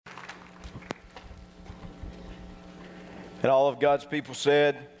And all of God's people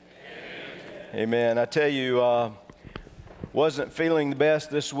said, Amen. I tell you, wasn't feeling the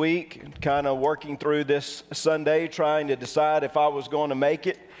best this week, kind of working through this Sunday, trying to decide if I was going to make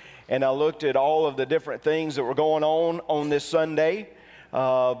it. And I looked at all of the different things that were going on this Sunday,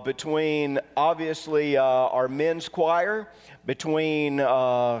 between obviously our men's choir, between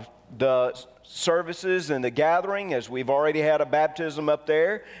the services and the gathering, as we've already had a baptism up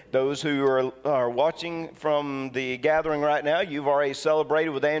there. Those who are watching from the gathering right now, you've already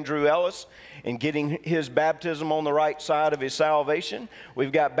celebrated with Andrew Ellis and getting his baptism on the right side of his salvation.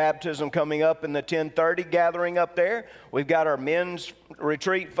 We've got baptism coming up in the 10:30 gathering up there. We've got our men's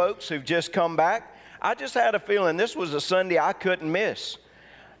retreat folks who've just come back. I just had a feeling this was a Sunday I couldn't miss.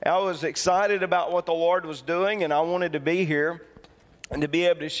 I was excited about what the Lord was doing, and I wanted to be here and to be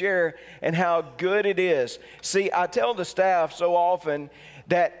able to share and how good it is. See, I tell the staff so often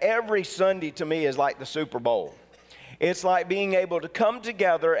that every Sunday to me is like the Super Bowl. It's like being able to come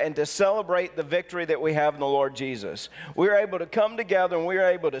together and to celebrate the victory that we have in the Lord Jesus. We're able to come together and we're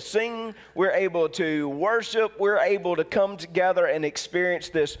able to sing, we're able to worship, we're able to come together and experience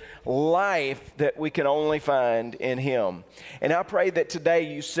this life that we can only find in Him. And I pray that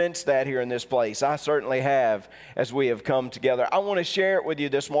today you sense that here in this place. I certainly have as we have come together. I want to share it with you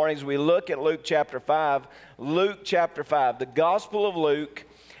this morning as we look at Luke chapter 5. Luke chapter 5, the Gospel of Luke.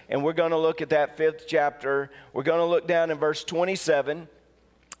 And we're going to look at that 5th chapter. We're going to look down in verse 27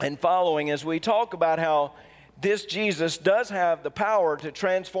 and following as we talk about how this Jesus does have the power to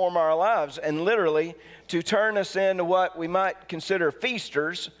transform our lives and literally to turn us into what we might consider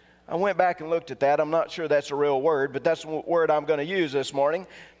feasters. I went back and looked at that. I'm not sure that's a real word, but that's the word I'm going to use this morning.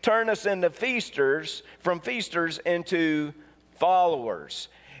 Turn us into feasters, from feasters into followers.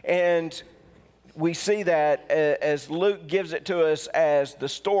 And we see that as Luke gives it to us, as the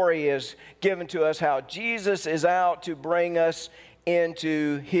story is given to us, how Jesus is out to bring us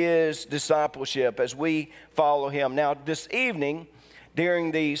into His discipleship as we follow Him. Now, this evening,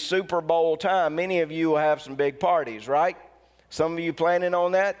 during the Super Bowl time, many of you will have some big parties, right? Some of you planning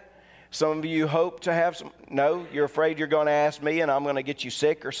on that? Some of you hope to have some? No? You're afraid you're going to ask me and I'm going to get you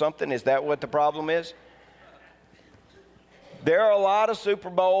sick or something? Is that what the problem is? There are a lot of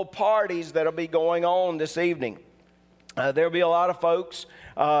Super Bowl parties that will be going on this evening. There'll be a lot of folks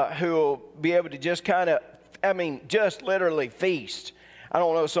who will be able to just just literally feast. I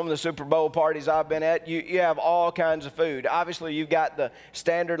don't know, some of the Super Bowl parties I've been at, you have all kinds of food. Obviously, you've got the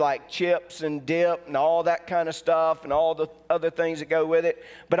standard like chips and dip and all that kind of stuff and all the other things that go with it.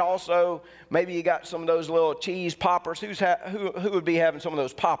 But also, maybe you got some of those little cheese poppers. Who would be having some of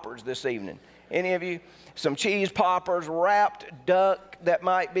those poppers this evening? Any of you? Some cheese poppers, wrapped duck that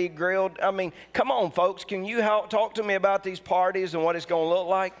might be grilled. I mean, come on, folks. Can you talk to me about these parties and what it's going to look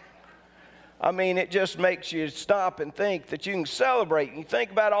like? I mean, it just makes you stop and think that you can celebrate. You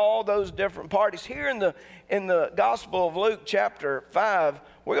think about all those different parties. Here in the Gospel of Luke chapter 5,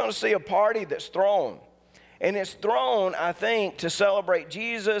 we're going to see a party that's thrown. And it's thrown, I think, to celebrate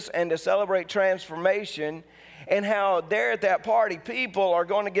Jesus and to celebrate transformation, and how there at that party, people are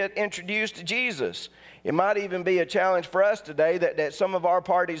going to get introduced to Jesus. It might even be a challenge for us today that some of our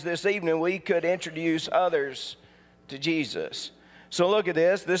parties this evening, we could introduce others to Jesus. So look at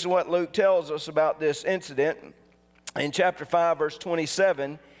this. This is what Luke tells us about this incident. In chapter 5, verse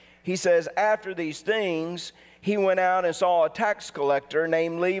 27, he says, after these things, he went out and saw a tax collector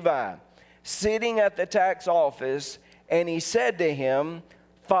named Levi sitting at the tax office, and he said to him,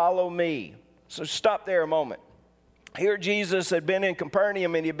 follow me. So stop there a moment. Here Jesus had been in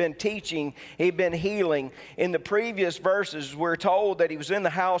Capernaum and he'd been teaching, he'd been healing. In the previous verses, we're told that he was in the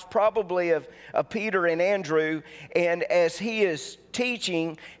house probably of Peter and Andrew, and as he is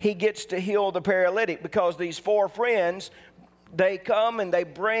teaching, he gets to heal the paralytic because these four friends, they come and they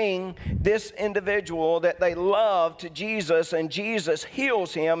bring this individual that they love to Jesus, and Jesus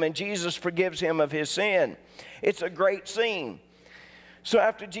heals him and Jesus forgives him of his sin. It's a great scene. So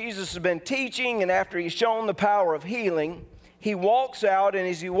after Jesus has been teaching and after he's shown the power of healing, he walks out, and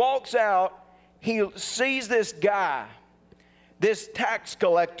as he walks out, he sees this guy, this tax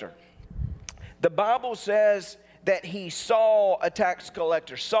collector. The Bible says that he saw a tax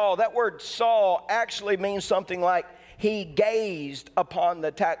collector. Saw, that word saw actually means something like he gazed upon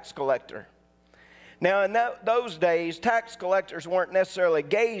the tax collector. Now in those days, tax collectors weren't necessarily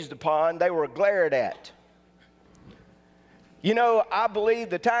gazed upon, they were glared at. You know, I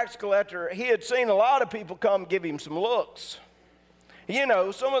believe the tax collector, he had seen a lot of people come give him some looks. You know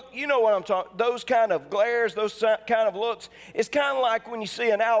what I'm talking, those kind of glares, those kind of looks. It's kind of like when you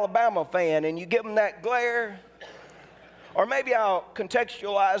see an Alabama fan and you give them that glare. Or maybe I'll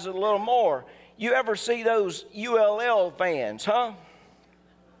contextualize it a little more. You ever see those ULL fans, huh?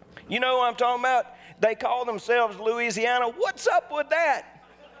 You know what I'm talking about? They call themselves Louisiana. What's up with that?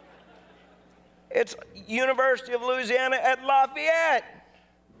 It's University of Louisiana at Lafayette.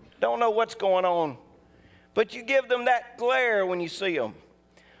 Don't know what's going on. But you give them that glare when you see them.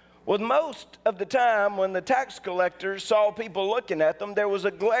 Well, most of the time when the tax collectors saw people looking at them, there was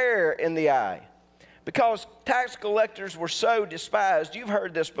a glare in the eye. Because tax collectors were so despised. You've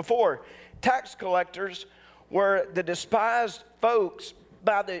heard this before. Tax collectors were the despised folks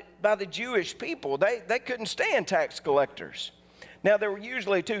by the Jewish people. They couldn't stand tax collectors. Now, there were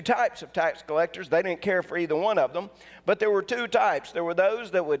usually two types of tax collectors. They didn't care for either one of them. But there were two types. There were those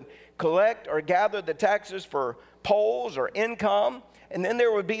that would collect or gather the taxes for polls or income. And then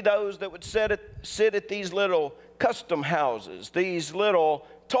there would be those that would sit at these little custom houses, these little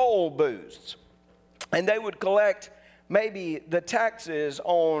toll booths. And they would collect maybe the taxes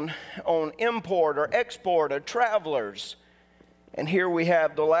on import or export of travelers. And here we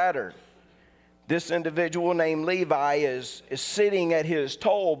have the latter. This individual named Levi is sitting at his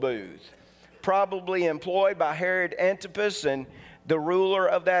toll booth, probably employed by Herod Antipas and the ruler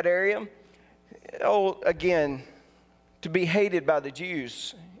of that area. Oh, again, to be hated by the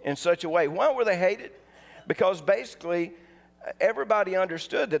Jews in such a way. Why were they hated? Because basically everybody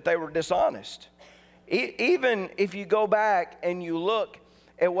understood that they were dishonest. Even if you go back and you look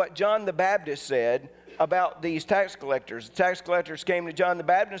at what John the Baptist said about these tax collectors. The tax collectors came to John the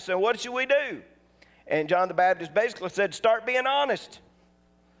Baptist and said, "What should we do?" And John the Baptist basically said, "Start being honest."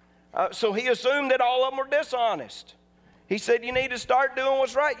 So he assumed that all of them were dishonest. He said, you need to start doing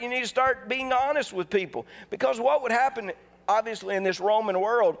what's right. You need to start being honest with people. Because what would happen, obviously, in this Roman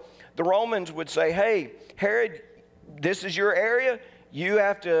world, the Romans would say, "Hey, Herod, this is your area. You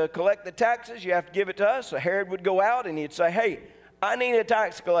have to collect the taxes. You have to give it to us." So Herod would go out and he'd say, "Hey, I need a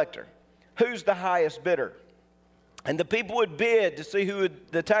tax collector. Who's the highest bidder?" And the people would bid to see who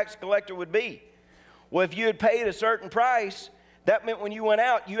the tax collector would be. Well, if you had paid a certain price, that meant when you went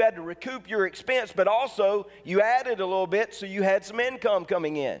out, you had to recoup your expense, but also you added a little bit so you had some income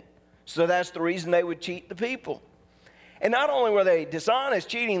coming in. So that's the reason they would cheat the people. And not only were they dishonest,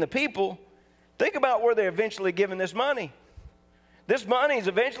 cheating the people, think about where they're eventually giving this money. This money is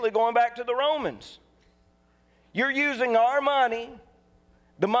eventually going back to the Romans. You're using our money,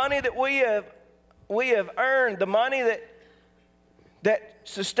 the money that we have earned, the money that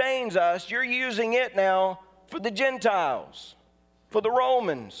sustains us. You're using it now for the Gentiles, for the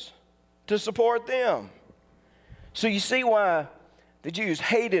Romans, to support them. So you see why the Jews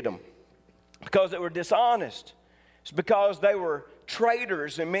hated them, because they were dishonest. It's because they were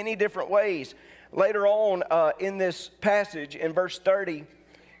traitors in many different ways. Later on in this passage, in verse 30,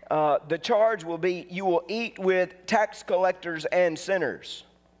 the charge will be, you will eat with tax collectors and sinners.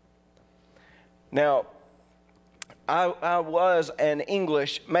 Now, I was an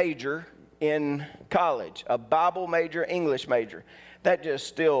English major in college, a Bible major, English major. That just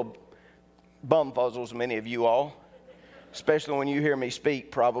still bumfuzzles many of you all, especially when you hear me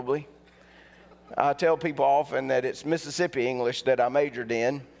speak, probably. I tell people often that it's Mississippi English that I majored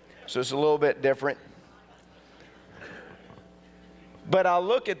in, so it's a little bit different. But I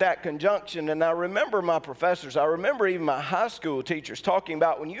look at that conjunction, and I remember my professors, I remember even my high school teachers talking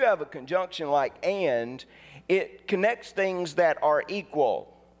about when you have a conjunction like "and," it connects things that are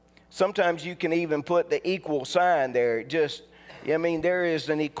equal. Sometimes you can even put the equal sign there. There is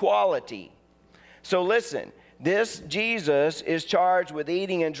an equality. So listen, this Jesus is charged with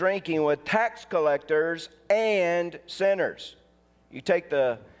eating and drinking with tax collectors and sinners. You take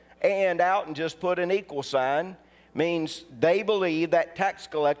the "and" out and just put an equal sign. Means they believe that tax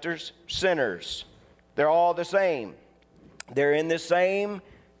collectors, sinners, they're all the same. They're in the same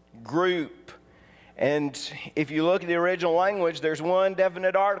group. And if you look at the original language, there's one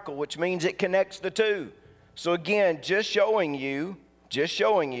definite article, which means it connects the two. So again, just showing you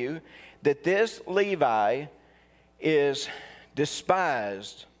that this Levi is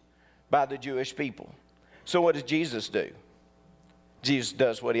despised by the Jewish people. So what does Jesus do? Jesus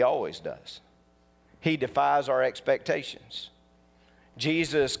does what he always does. He defies our expectations.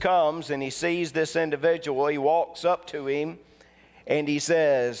 Jesus comes and he sees this individual. He walks up to him and he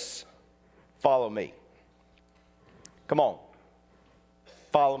says, "Follow me." Come on.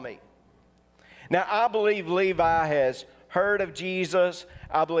 Follow me. Now, I believe Levi has heard of Jesus.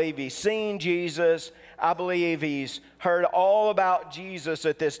 I believe he's seen Jesus. I believe he's heard all about Jesus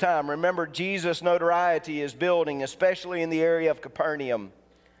at this time. Remember, Jesus' notoriety is building, especially in the area of Capernaum.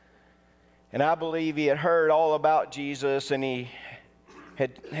 And I believe he had heard all about Jesus, and he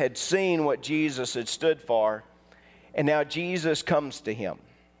had seen what Jesus had stood for. And now Jesus comes to him.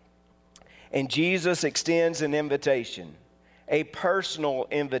 And Jesus extends an invitation, a personal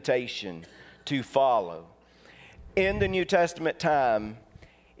invitation to follow. In the New Testament time,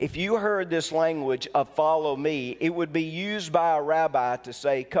 if you heard this language of follow me, it would be used by a rabbi to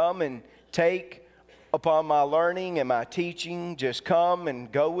say, come and take upon my learning and my teaching. Just come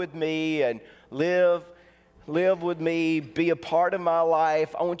and go with me and live with me, be a part of my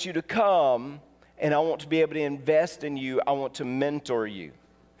life. I want you to come, and I want to be able to invest in you. I want to mentor you.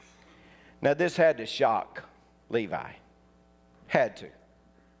 Now, this had to shock Levi. Had to.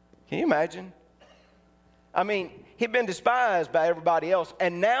 Can you imagine? I mean, he'd been despised by everybody else,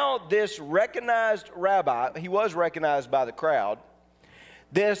 and now this recognized rabbi, he was recognized by the crowd,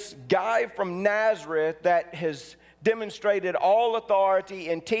 this guy from Nazareth that has demonstrated all authority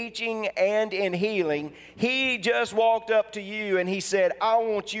in teaching and in healing, he just walked up to you and he said, I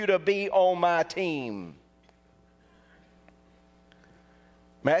want you to be on my team.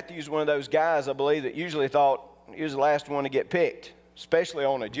 Matthew's one of those guys, I believe, that usually thought he was the last one to get picked, especially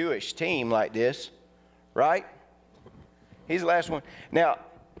on a Jewish team like this, right? He's the last one. Now,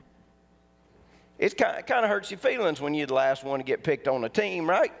 it kind of hurts your feelings when you're the last one to get picked on a team,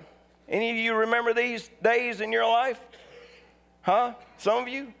 right? Any of you remember these days in your life? Huh? Some of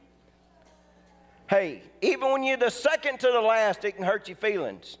you? Hey, even when you're the second to the last, it can hurt your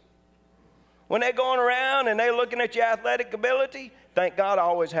feelings. When they're going around and they're looking at your athletic ability, thank God I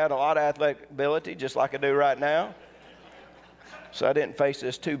always had a lot of athletic ability, just like I do right now. So I didn't face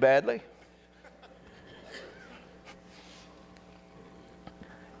this too badly.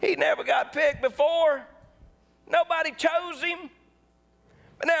 He never got picked before. Nobody chose him.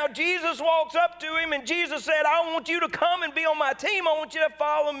 But now Jesus walks up to him and Jesus said, I want you to come and be on my team. I want you to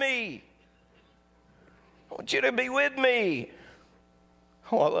follow me. I want you to be with me.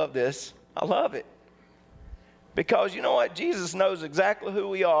 Oh, I love this. I love it. Because you know what? Jesus knows exactly who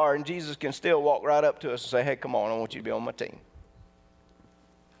we are, and Jesus can still walk right up to us and say, hey, come on, I want you to be on my team.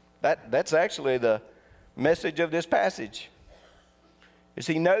 That's actually the message of this passage. Is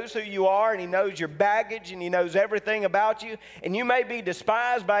he knows who you are, and he knows your baggage, and he knows everything about you. And you may be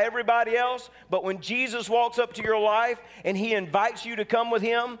despised by everybody else, but when Jesus walks up to your life and he invites you to come with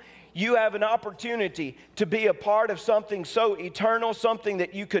him, you have an opportunity to be a part of something so eternal, something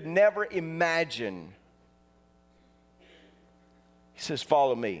that you could never imagine. He says,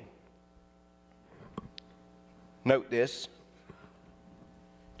 follow me. Note this.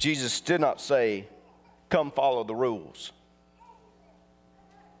 Jesus did not say, come follow the rules.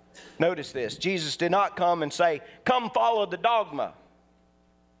 Notice this. Jesus did not come and say, come follow the dogma.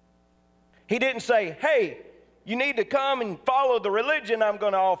 He didn't say, hey, you need to come and follow the religion I'm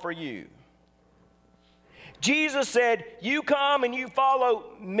going to offer you. Jesus said, you come and you follow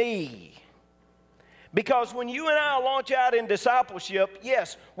me. Because when you and I launch out in discipleship,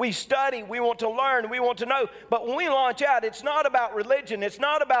 yes, we study, we want to learn, we want to know. But when we launch out, it's not about religion, it's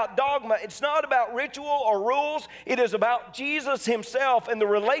not about dogma, it's not about ritual or rules. It is about Jesus himself and the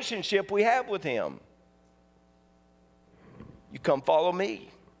relationship we have with him. You come follow me.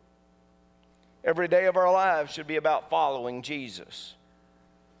 Every day of our lives should be about following Jesus,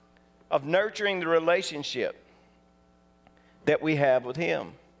 of nurturing the relationship that we have with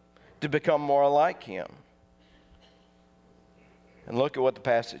him, to become more like him. And look at what the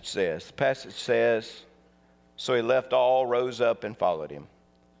passage says. The passage says, so he left all, rose up, and followed him.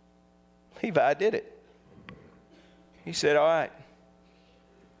 Levi did it. He said, all right,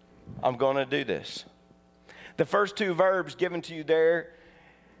 I'm going to do this. The first two verbs given to you there,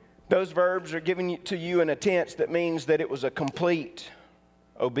 those verbs are given to you in a tense that means that it was a complete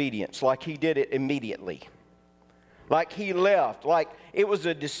obedience, like he did it immediately. Like he left, like it was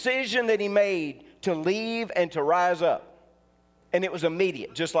a decision that he made to leave and to rise up. And it was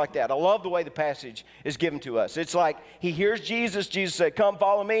immediate, just like that. I love the way the passage is given to us. It's like he hears Jesus. Jesus said, come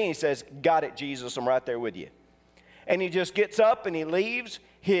follow me. And he says, got it, Jesus, I'm right there with you. And he just gets up and he leaves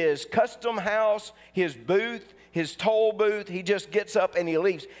his custom house, his booth, his toll booth. He just gets up and he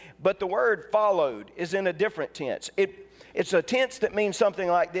leaves. But the word followed is in a different tense. It's a tense that means something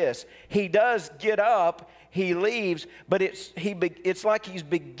like this. He does get up, he leaves, but it's like he's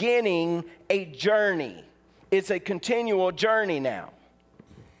beginning a journey. It's a continual journey now.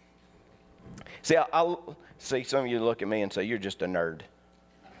 See, I'll see some of you look at me and say, you're just a nerd.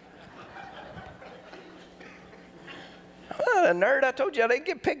 I'm not a nerd. I told you I didn't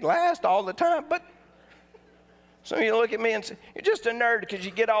get picked last all the time, but some of you look at me and say, you're just a nerd because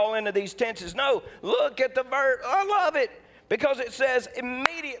you get all into these tenses. No, look at the verb. I love it. Because it says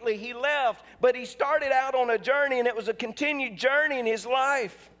immediately he left, but he started out on a journey, and it was a continued journey in his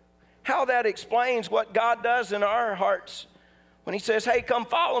life. how that explains what God does in our hearts when he says, hey, come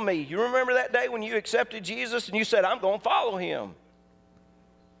follow me. You remember that day when you accepted Jesus and you said, I'm going to follow him.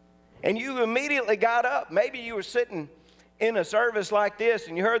 And you immediately got up. Maybe you were sitting in a service like this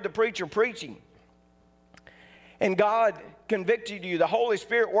and you heard the preacher preaching. And God convicted you. The Holy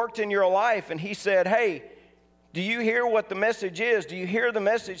Spirit worked in your life and he said, hey, do you hear what the message is? Do you hear the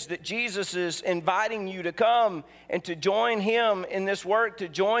message that Jesus is inviting you to come and to join him in this work, to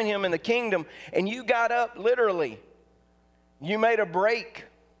join him in the kingdom? And you got up literally. You made a break.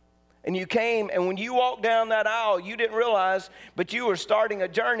 And you came, and when you walked down that aisle, you didn't realize, but you were starting a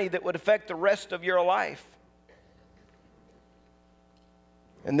journey that would affect the rest of your life.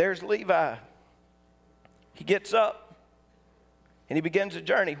 And there's Levi. He gets up, and he begins a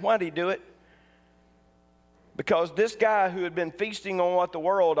journey. Why did he do it? Because this guy who had been feasting on what the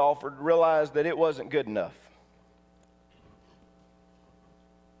world offered realized that it wasn't good enough.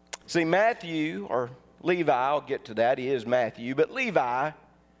 See, Matthew, or Levi, I'll get to that, he is Matthew, but Levi,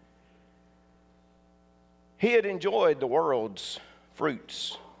 he had enjoyed the world's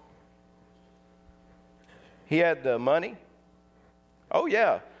fruits. He had the money. Oh,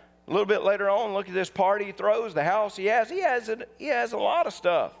 yeah. A little bit later on, look at this party he throws, the house he has. He has a lot of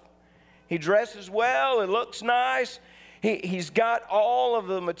stuff. He dresses well. It looks nice. He's got all of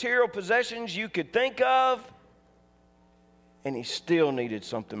the material possessions you could think of. And he still needed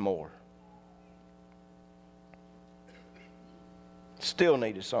something more. Still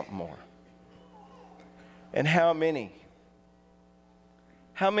needed something more. And how many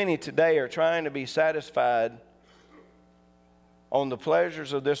today are trying to be satisfied on the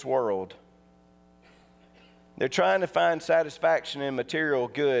pleasures of this world? They're trying to find satisfaction in material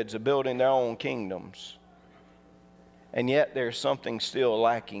goods of building their own kingdoms. And yet there's something still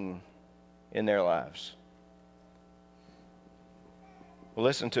lacking in their lives. Well,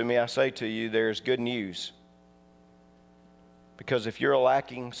 listen to me, I say to you, there's good news. Because if you're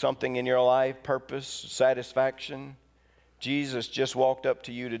lacking something in your life, purpose, satisfaction, Jesus just walked up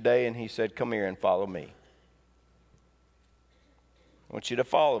to you today and he said, come here and follow me. I want you to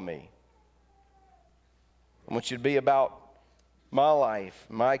follow me. I want you to be about my life,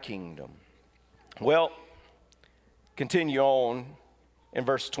 my kingdom. Well, continue on in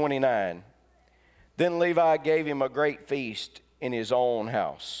verse 29. Then Levi gave him a great feast in his own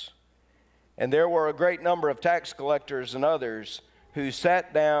house. And there were a great number of tax collectors and others who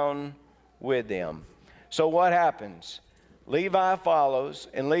sat down with them. So what happens? Levi follows,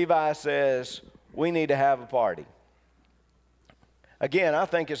 and Levi says, we need to have a party. Again, I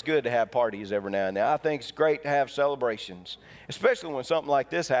think it's good to have parties every now and then. I think it's great to have celebrations, especially when something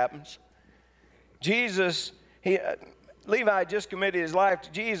like this happens. Levi just committed his life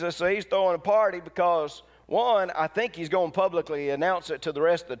to Jesus, so he's throwing a party because, one, I think he's going to publicly announce it to the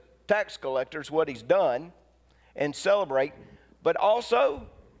rest of the tax collectors what he's done and celebrate. But also,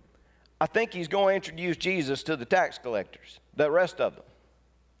 I think he's going to introduce Jesus to the tax collectors, the rest of them,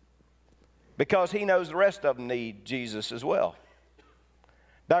 because he knows the rest of them need Jesus as well.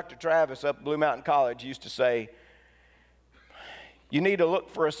 Dr. Travis up at Blue Mountain College used to say, you need to look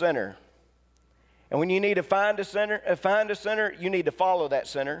for a sinner. And when you need to find a sinner, you need to follow that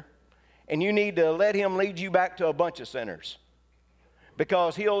sinner. And you need to let him lead you back to a bunch of sinners.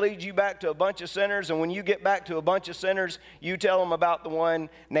 Because he'll lead you back to a bunch of sinners, and when you get back to a bunch of sinners, you tell them about the one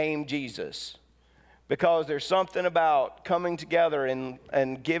named Jesus. Because there's something about coming together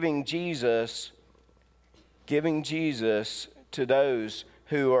and giving Jesus to those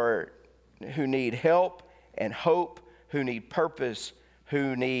who need help and hope, who need purpose,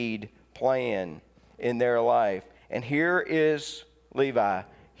 who need plan in their life. And here is Levi.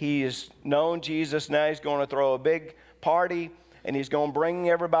 He has known Jesus. Now he's going to throw a big party, and he's going to bring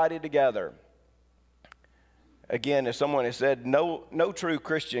everybody together. Again, as someone has said, no true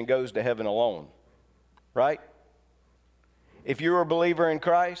Christian goes to heaven alone, right? If you're a believer in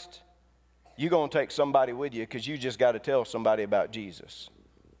Christ, you're going to take somebody with you because you just got to tell somebody about Jesus.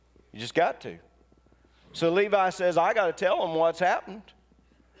 You just got to. So Levi says, I got to tell them what's happened.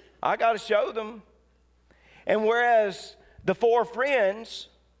 I got to show them. And whereas the four friends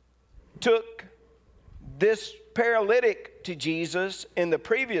took this paralytic to Jesus in the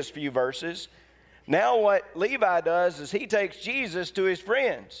previous few verses, now what Levi does is he takes Jesus to his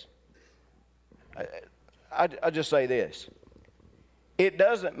friends. I just say this. It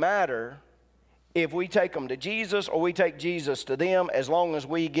doesn't matter if we take them to Jesus or we take Jesus to them, as long as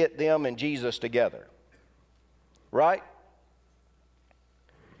we get them and Jesus together. Right?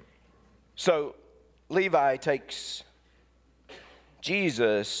 So Levi takes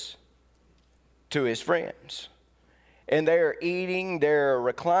Jesus to his friends. and they're eating, they're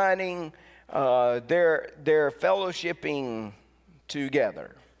reclining, they're fellowshipping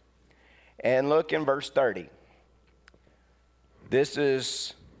together. And look in verse 30. This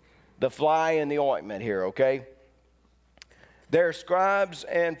is the fly in the ointment here, okay? Their scribes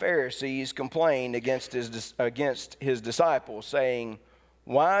and Pharisees complained against his disciples, saying,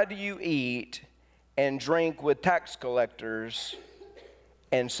 "Why do you eat and drink with tax collectors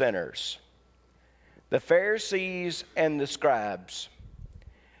and sinners?" The Pharisees and the scribes,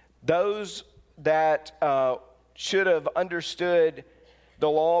 those that should have understood the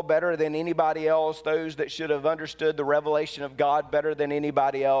law better than anybody else, those that should have understood the revelation of God better than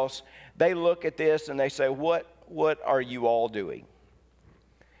anybody else, they look at this and they say, what are you all doing?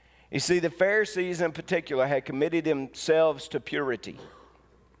 You see, the Pharisees in particular had committed themselves to purity.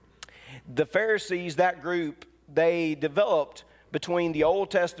 The Pharisees, that group, they developed between the Old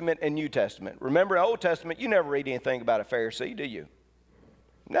Testament and New Testament. Remember, in the Old Testament, you never read anything about a Pharisee, do you?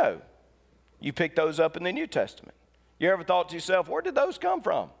 No. You pick those up in the New Testament. You ever thought to yourself, where did those come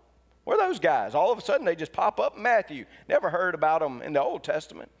from? Where are those guys? All of a sudden, they just pop up in Matthew. Never heard about them in the Old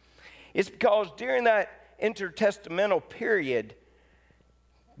Testament. It's because during that intertestamental period,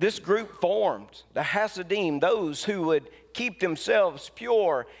 this group formed, the Hasidim, those who would keep themselves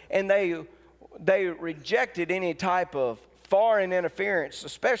pure, and they rejected any type of foreign interference,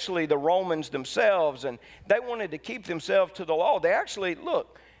 especially the Romans themselves, and they wanted to keep themselves to the law. They actually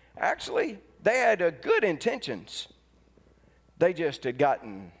they had good intentions. They just had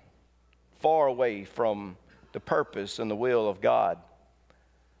gotten far away from the purpose and the will of God.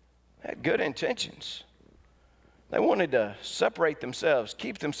 They had good intentions. They wanted to separate themselves,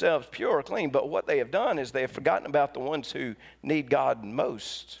 keep themselves pure, clean. But what they have done is they have forgotten about the ones who need God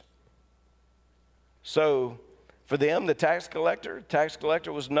most. So for them, the tax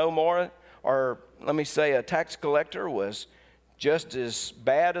collector was no more, or let me say a tax collector was just as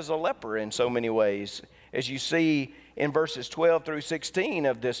bad as a leper in so many ways. As you see in verses 12 through 16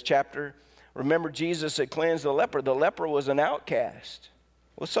 of this chapter, remember Jesus had cleansed the leper. The leper was an outcast.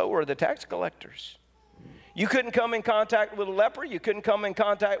 Well, so were the tax collectors. You couldn't come in contact with a leper. You couldn't come in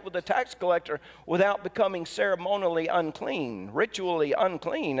contact with a tax collector without becoming ceremonially unclean, ritually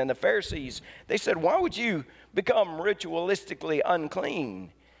unclean. And the Pharisees, they said, why would you become ritualistically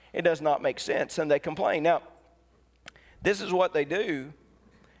unclean? It does not make sense. And they complain. Now, this is what they do,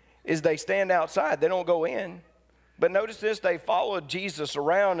 is they stand outside. They don't go in. But notice this, they followed Jesus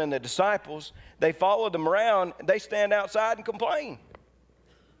around and the disciples. They followed them around. They stand outside and complain.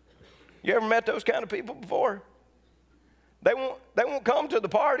 You ever met those kind of people before? They won't come to the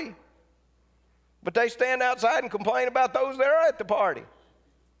party, but they stand outside and complain about those that are at the party.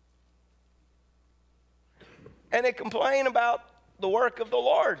 And they complain about the work of the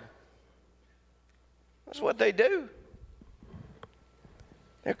Lord. That's what they do.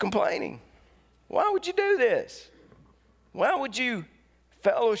 They're complaining. Why would you do this? Why would you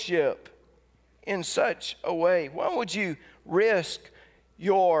fellowship in such a way? Why would you risk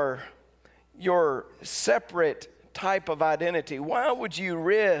your separate type of identity? Why would you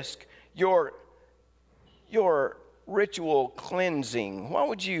risk your ritual cleansing? Why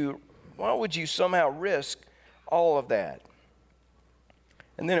would you somehow risk all of that?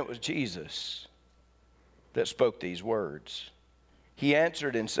 And then it was Jesus that spoke these words. He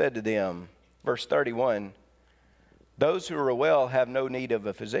answered and said to them, verse 31, "Those who are well have no need of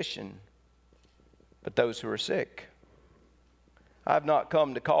a physician, but those who are sick. I have not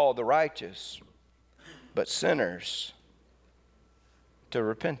come to call the righteous, but sinners to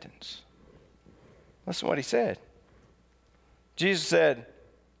repentance." Listen to what he said. Jesus said,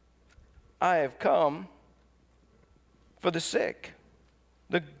 "I have come for the sick."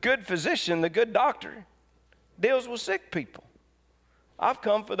 The good physician, the good doctor, deals with sick people. I've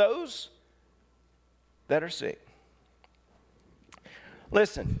come for those that are sick.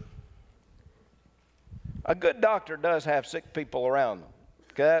 Listen, a good doctor does have sick people around them.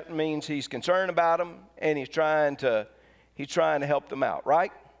 That means he's concerned about them and he's trying to help them out,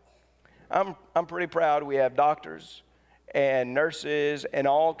 right? I'm pretty proud we have doctors and nurses and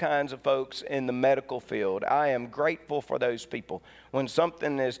all kinds of folks in the medical field. I am grateful for those people. When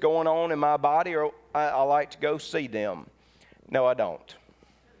something is going on in my body, or I like to go see them. No, I don't.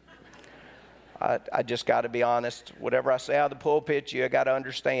 I just got to be honest. Whatever I say out of the pulpit, you got to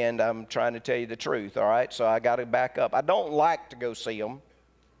understand I'm trying to tell you the truth, all right? So I got to back up. I don't like to go see them,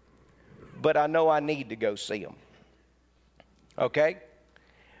 but I know I need to go see them, okay?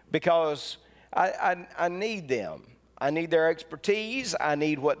 Because I need them. I need their expertise. I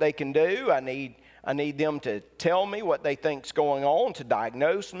need what they can do. I need them to tell me what they think's going on, to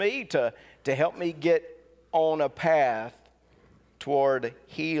diagnose me, to help me get on a path toward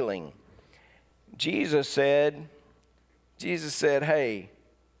healing. Jesus said, hey,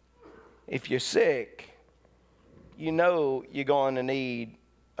 if you're sick, you know you're going to need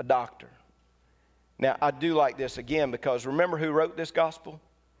a doctor. Now, I do like this again because remember who wrote this gospel?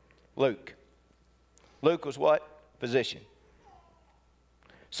 Luke. Luke was what? Physician.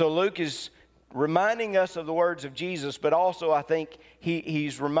 So Luke is reminding us of the words of Jesus, but also I think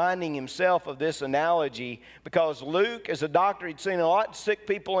he's reminding himself of this analogy because Luke, as a doctor, he'd seen a lot of sick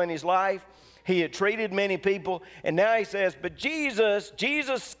people in his life. He had treated many people, and now he says, but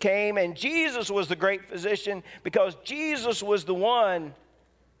Jesus came, and Jesus was the great physician because Jesus was the one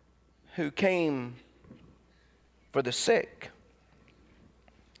who came for the sick.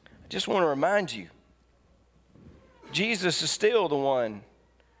 I just want to remind you, Jesus is still the one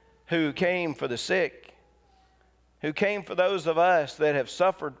who came for the sick, who came for those of us that have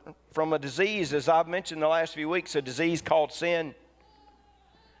suffered from a disease, as I've mentioned the last few weeks, a disease called sin.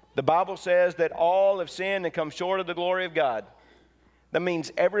 The Bible says that all have sinned and come short of the glory of God. That means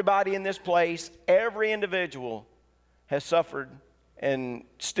everybody in this place, every individual has suffered and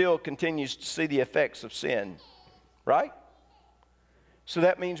still continues to see the effects of sin, right? So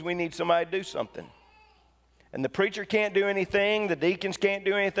that means we need somebody to do something. And the preacher can't do anything, the deacons can't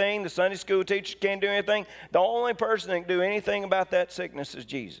do anything, the Sunday school teachers can't do anything. The only person that can do anything about that sickness is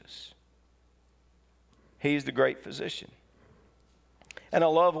Jesus. He's the great physician. And I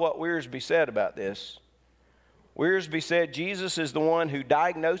love what Wiersbe said about this. Wiersbe said Jesus is the one who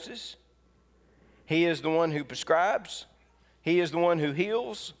diagnoses, He is the one who prescribes, He is the one who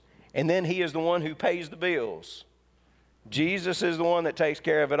heals, and then He is the one who pays the bills. Jesus is the one that takes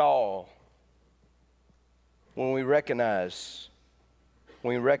care of it all. When we recognize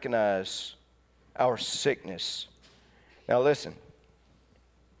our sickness. Now listen,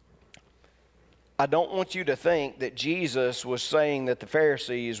 I don't want you to think that Jesus was saying that the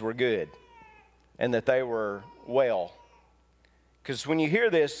Pharisees were good and that they were well. Because when you hear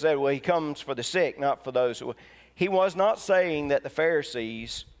this, say, well, He comes for the sick, not for those who... He was not saying that the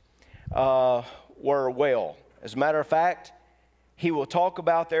Pharisees were well. As a matter of fact, He will talk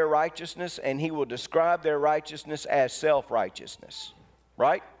about their righteousness and He will describe their righteousness as self-righteousness.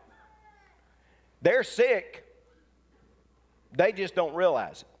 Right? They're sick. They just don't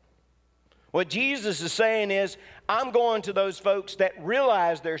realize it. What Jesus is saying is, I'm going to those folks that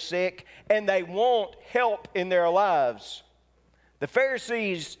realize they're sick and they want help in their lives. The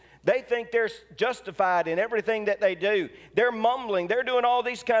Pharisees, they think they're justified in everything that they do. They're mumbling. They're doing all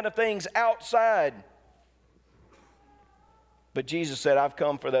these kind of things outside. But Jesus said, I've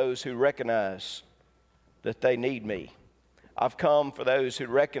come for those who recognize that they need me. I've come for those who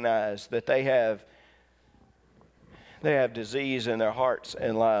recognize that they have disease in their hearts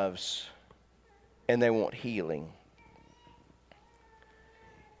and lives, and they want healing.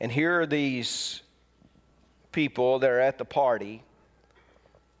 And here are these people that are at the party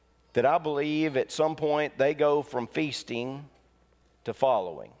that I believe at some point they go from feasting to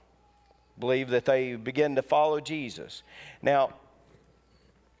following. Believe that they begin to follow Jesus. Now,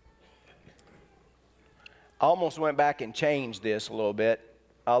 I almost went back and changed this a little bit.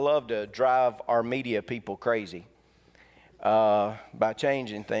 I love to drive our media people crazy by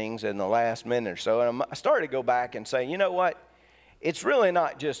changing things in the last minute or so. And I started to go back and say, you know what? It's really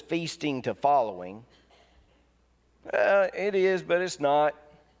not just feasting to following. It is, but it's not.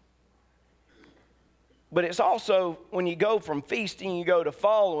 But it's also when you go from feasting, you go to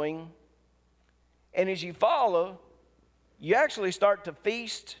following. And as you follow, you actually start to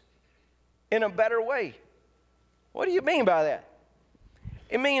feast in a better way. What do you mean by that?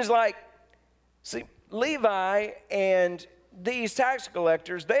 It means like, see, Levi and these tax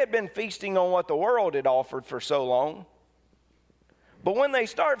collectors, they had been feasting on what the world had offered for so long. But when they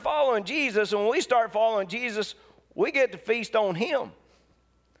start following Jesus, and when we start following Jesus, we get to feast on Him.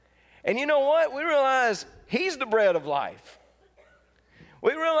 And you know what? We realize He's the bread of life.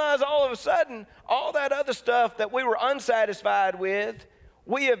 We realize all of a sudden, all that other stuff that we were unsatisfied with,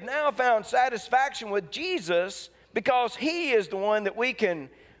 we have now found satisfaction with Jesus because He is the one that we can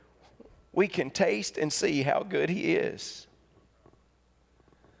taste and see how good He is.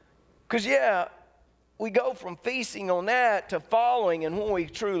 Because, yeah, we go from feasting on that to following, and when we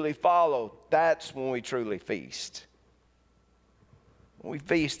truly follow, that's when we truly feast. We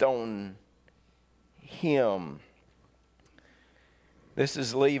feast on Him. This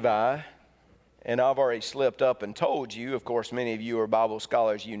is Levi, and I've already slipped up and told you. Of course, many of you are Bible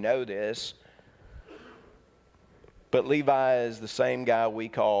scholars, you know this. But Levi is the same guy we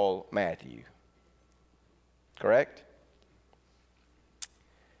call Matthew. Correct?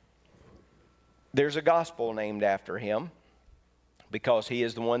 There's a gospel named after him because he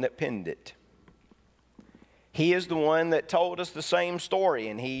is the one that penned it. He is the one that told us the same story,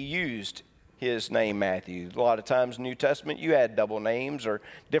 and he used his name, Matthew. A lot of times in the New Testament, you add double names or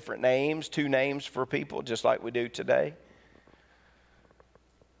different names, two names for people, just like we do today.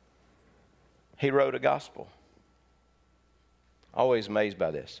 He wrote a gospel. Always amazed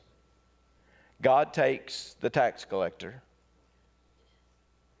by this. God takes the tax collector.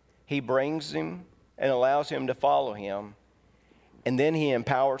 He brings him and allows him to follow him. And then he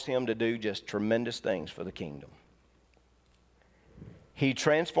empowers him to do just tremendous things for the kingdom. He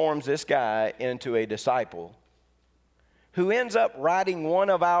transforms this guy into a disciple who ends up writing one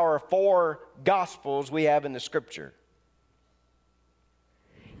of our 4 gospels we have in the scripture.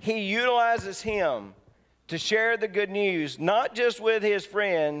 He utilizes him to share the good news, not just with his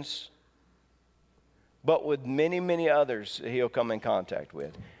friends, but with many, many others that he'll come in contact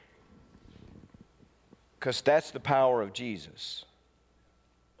with. Because that's the power of Jesus.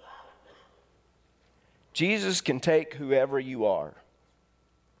 Jesus can take whoever you are.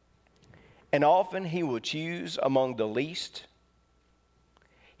 And often he will choose among the least.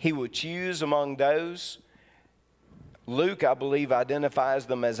 He will choose among those. Luke, I believe, identifies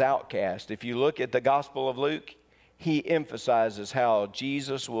them as outcasts. If you look at the Gospel of Luke, he emphasizes how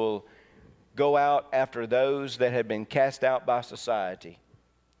Jesus will go out after those that have been cast out by society.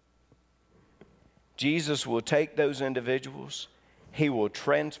 Jesus will take those individuals. He will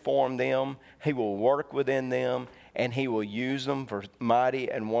transform them. He will work within them. And he will use them for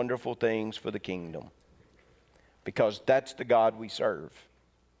mighty and wonderful things for the kingdom. Because that's the God we serve.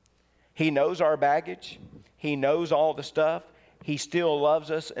 He knows our baggage. He knows all the stuff. He still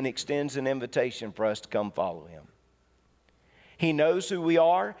loves us and extends an invitation for us to come follow him. He knows who we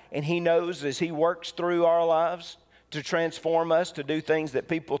are, and he knows as he works through our lives to transform us to do things that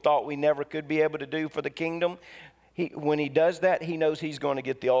people thought we never could be able to do for the kingdom. When he does that, he knows he's going to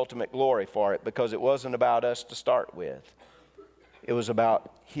get the ultimate glory for it, because it wasn't about us to start with. It was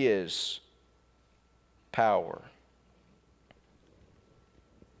about his power.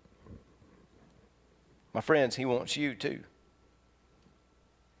 My friends, he wants you too.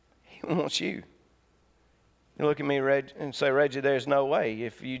 He wants you. You look at me, Reg, and say, Reggie, there's no way.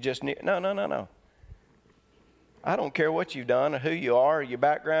 If you just knew. No. I don't care what you've done or who you are or your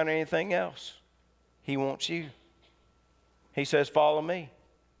background or anything else. He wants you. He says, follow me.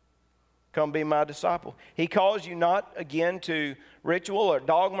 Come be my disciple. He calls you not, again, to ritual or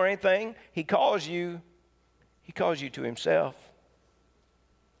dogma or anything. He calls you to himself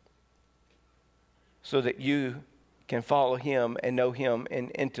so that you can follow him and know him in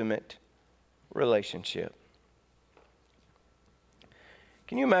intimate relationship.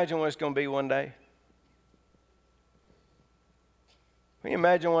 Can you imagine what it's going to be one day? Can you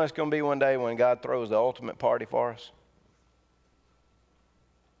imagine what it's going to be one day when God throws the ultimate party for us?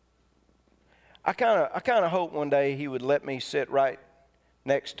 I kind of hope one day he would let me sit right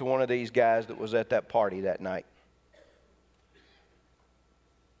next to one of these guys that was at that party that night.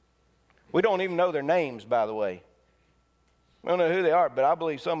 We don't even know their names, by the way. We don't know who they are, but I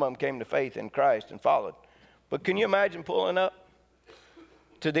believe some of them came to faith in Christ and followed. But can you imagine pulling up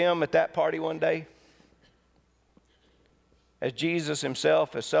to them at that party one day? As Jesus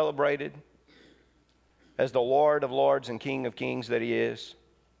himself is celebrated as the Lord of Lords and King of Kings that he is.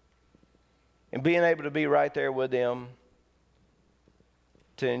 And being able to be right there with them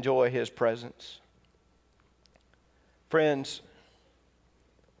to enjoy his presence. Friends,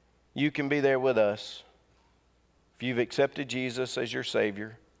 you can be there with us if you've accepted Jesus as your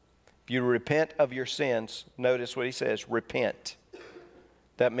Savior. If you repent of your sins, notice what he says, repent.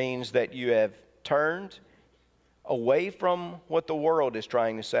 That means that you have turned away from what the world is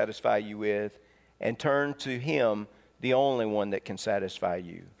trying to satisfy you with and turn to him, the only one that can satisfy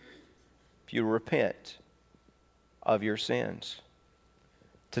you. If you repent of your sins.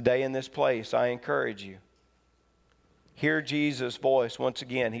 Today in this place, I encourage you. Hear Jesus' voice once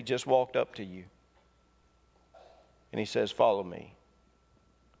again. He just walked up to you. And he says, follow me.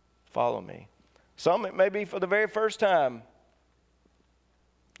 Follow me. Some, it may be for the very first time,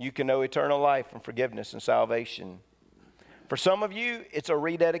 you can know eternal life and forgiveness and salvation. For some of you, it's a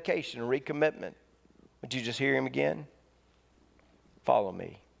rededication, a recommitment. Would you just hear him again? Follow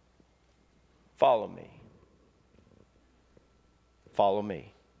me. Follow me. Follow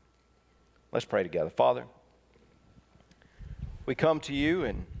me. Let's pray together. Father, we come to you,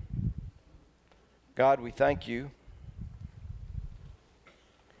 and God, we thank you.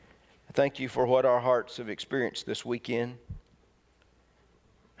 I thank you for what our hearts have experienced this weekend.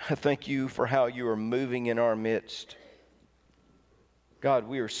 I thank you for how you are moving in our midst. God,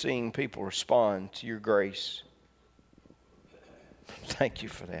 we are seeing people respond to your grace. Thank you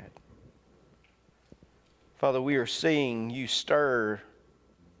for that. Father, we are seeing you stir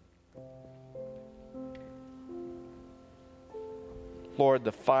Lord,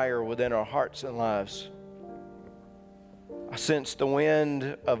 the fire within our hearts and lives. I sense the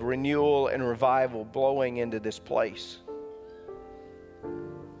wind of renewal and revival blowing into this place.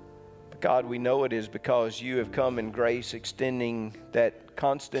 But God, we know it is because you have come in grace, extending that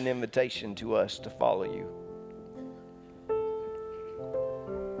constant invitation to us to follow you.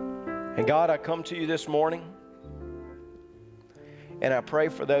 And God, I come to you this morning, and I pray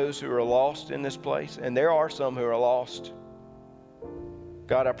for those who are lost in this place, and there are some who are lost.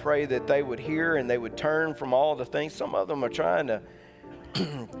 God, I pray that they would hear and they would turn from all the things. Some of them are trying to,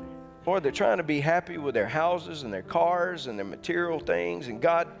 Lord, they're trying to be happy with their houses and their cars and their material things. And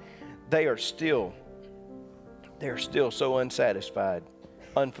God, they're still so unsatisfied,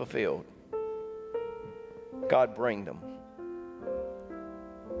 unfulfilled. God, bring them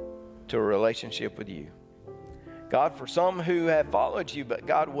to a relationship with you. God, for some who have followed you, but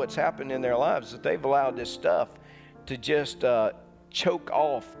God, what's happened in their lives is that they've allowed this stuff to just choke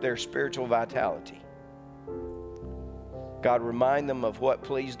off their spiritual vitality. God, remind them of what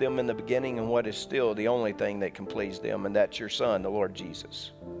pleased them in the beginning and what is still the only thing that can please them, and that's your Son, the Lord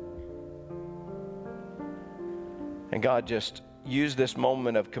Jesus. And God, just use this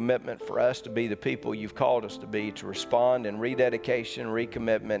moment of commitment for us to be the people you've called us to be, to respond in rededication,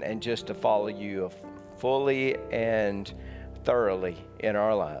 recommitment, and just to follow you fully and thoroughly in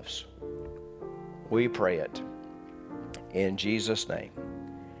our lives. We pray it in Jesus' name.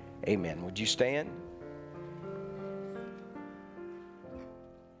 Amen. Would you stand?